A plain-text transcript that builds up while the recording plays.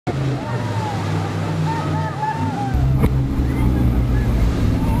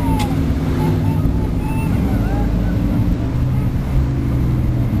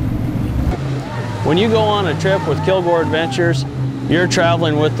When you go on a trip with Killgore Adventures, you're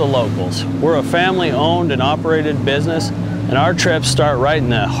traveling with the locals. We're a family-owned and operated business, and our trips start right in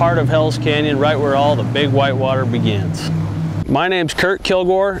the heart of Hell's Canyon, right where all the big whitewater begins. My name's Kurt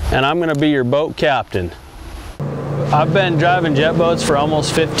Killgore, and I'm going to be your boat captain. I've been driving jet boats for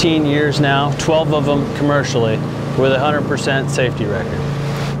almost 15 years now, 12 of them commercially, with a 100% safety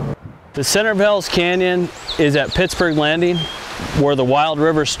record. The center of Hell's Canyon is at Pittsburg Landing, where the Wild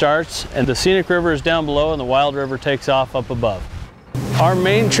River starts, and the Scenic River is down below and the Wild River takes off up above. Our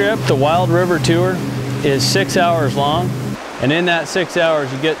main trip, the Wild River Tour, is 6 hours long, and in that 6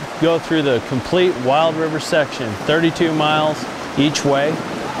 hours you go through the complete Wild River section, 32 miles each way,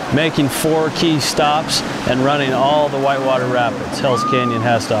 making 4 key stops and running all the whitewater rapids Hell's Canyon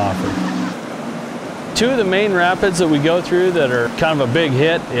has to offer. 2 of the main rapids that we go through that are kind of a big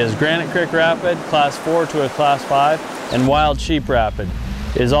hit is Granite Creek Rapid, Class 4 to a Class 5, and Wild Sheep Rapid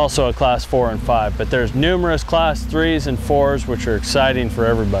is also a Class 4 and 5, but there's numerous Class 3s and 4s which are exciting for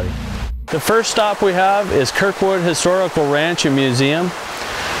everybody. The first stop we have is Kirkwood Historical Ranch and Museum,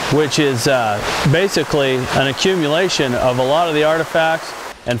 which is basically an accumulation of a lot of the artifacts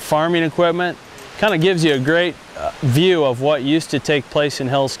and farming equipment. Kind of gives you a great view of what used to take place in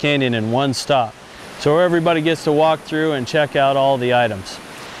Hell's Canyon in one stop. So everybody gets to walk through and check out all the items.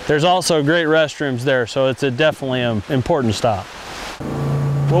 There's also great restrooms there, so it's definitely an important stop.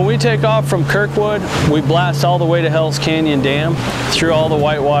 When we take off from Kirkwood, we blast all the way to Hell's Canyon Dam through all the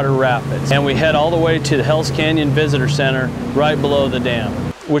whitewater rapids, and we head all the way to the Hell's Canyon Visitor Center right below the dam,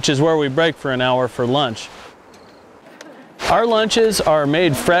 which is where we break for an hour for lunch. Our lunches are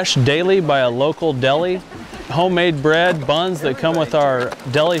made fresh daily by a local deli. Homemade bread, buns that come with our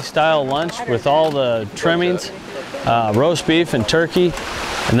deli-style lunch with all the trimmings, roast beef and turkey,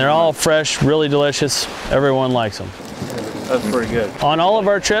 and they're all fresh, really delicious. Everyone likes them. That's pretty good. On all of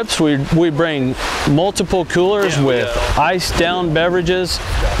our trips, we bring multiple coolers with iced down beverages,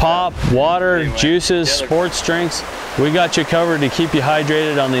 pop, water, juices, sports drinks. We got you covered to keep you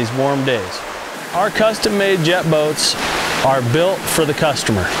hydrated on these warm days. Our custom-made jet boats are built for the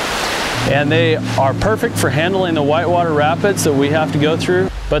customer, and they are perfect for handling the whitewater rapids that we have to go through,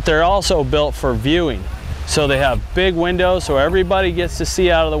 but they're also built for viewing. So they have big windows so everybody gets to see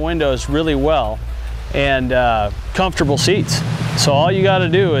out of the windows really well, and comfortable seats. So all you got to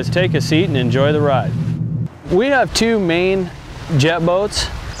do is take a seat and enjoy the ride. We have 2 main jet boats.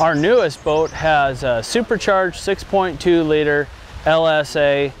 Our newest boat has a supercharged 6.2 liter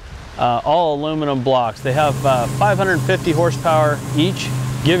LSA, all aluminum blocks. They have 550 horsepower each,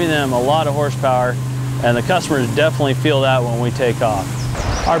 giving them a lot of horsepower, and the customers definitely feel that when we take off.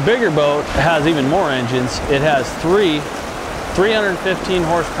 Our bigger boat has even more engines. It has 3 315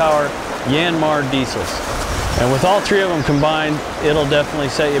 horsepower Yanmar diesels, and with all 3 of them combined, it'll definitely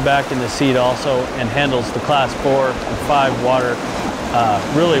set you back in the seat also, and handles the Class 4 and 5 water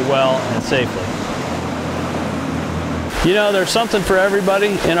really well and safely. You know, there's something for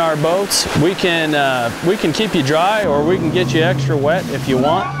everybody in our boats. We can keep you dry, or we can get you extra wet if you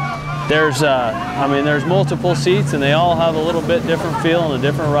want. There's multiple seats, and they all have a little bit different feel and a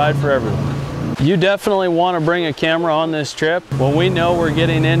different ride for everyone. You definitely want to bring a camera on this trip. When we know we're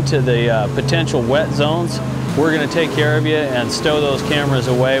getting into the potential wet zones, we're going to take care of you and stow those cameras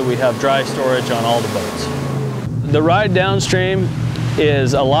away. We have dry storage on all the boats. The ride downstream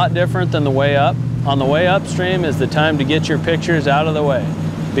is a lot different than the way up. On the way upstream is the time to get your pictures out of the way,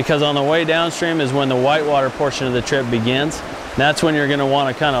 because on the way downstream is when the whitewater portion of the trip begins. That's when you're going to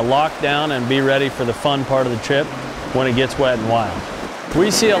want to kind of lock down and be ready for the fun part of the trip when it gets wet and wild. We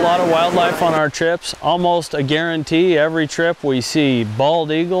see a lot of wildlife on our trips, almost a guarantee. Every trip we see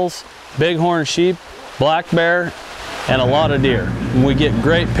bald eagles, bighorn sheep, black bear, and a lot of deer. And we get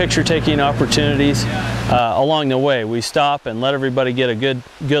great picture taking opportunities along the way. We stop and let everybody get a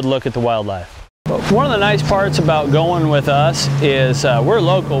good look at the wildlife. But one of the nice parts about going with us is we're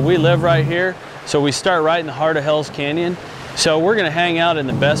local. We live right here, so we start right in the heart of Hell's Canyon. So we're going to hang out in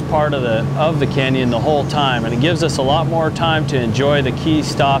the best part of the canyon the whole time, and it gives us a lot more time to enjoy the key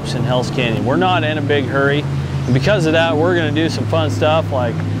stops in Hell's Canyon. We're not in a big hurry, and because of that, we're going to do some fun stuff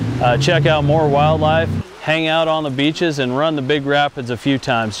like check out more wildlife, hang out on the beaches, and run the big rapids a few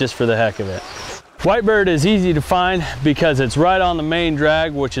times just for the heck of it. Whitebird is easy to find because it's right on the main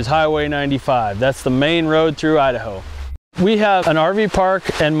drag, which is Highway 95. That's the main road through Idaho. We have an RV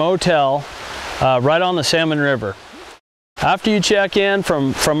park and motel right on the Salmon River. After you check in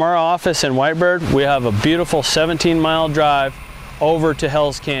from our office in Whitebird, we have a beautiful 17-mile drive over to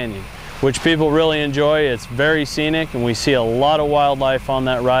Hell's Canyon, which people really enjoy. It's very scenic, and we see a lot of wildlife on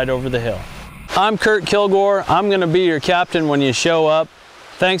that ride over the hill. I'm Kurt Killgore. I'm going to be your captain when you show up.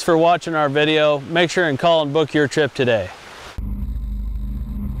 Thanks for watching our video. Make sure and call and book your trip today.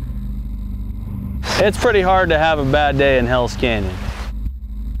 It's pretty hard to have a bad day in Hell's Canyon.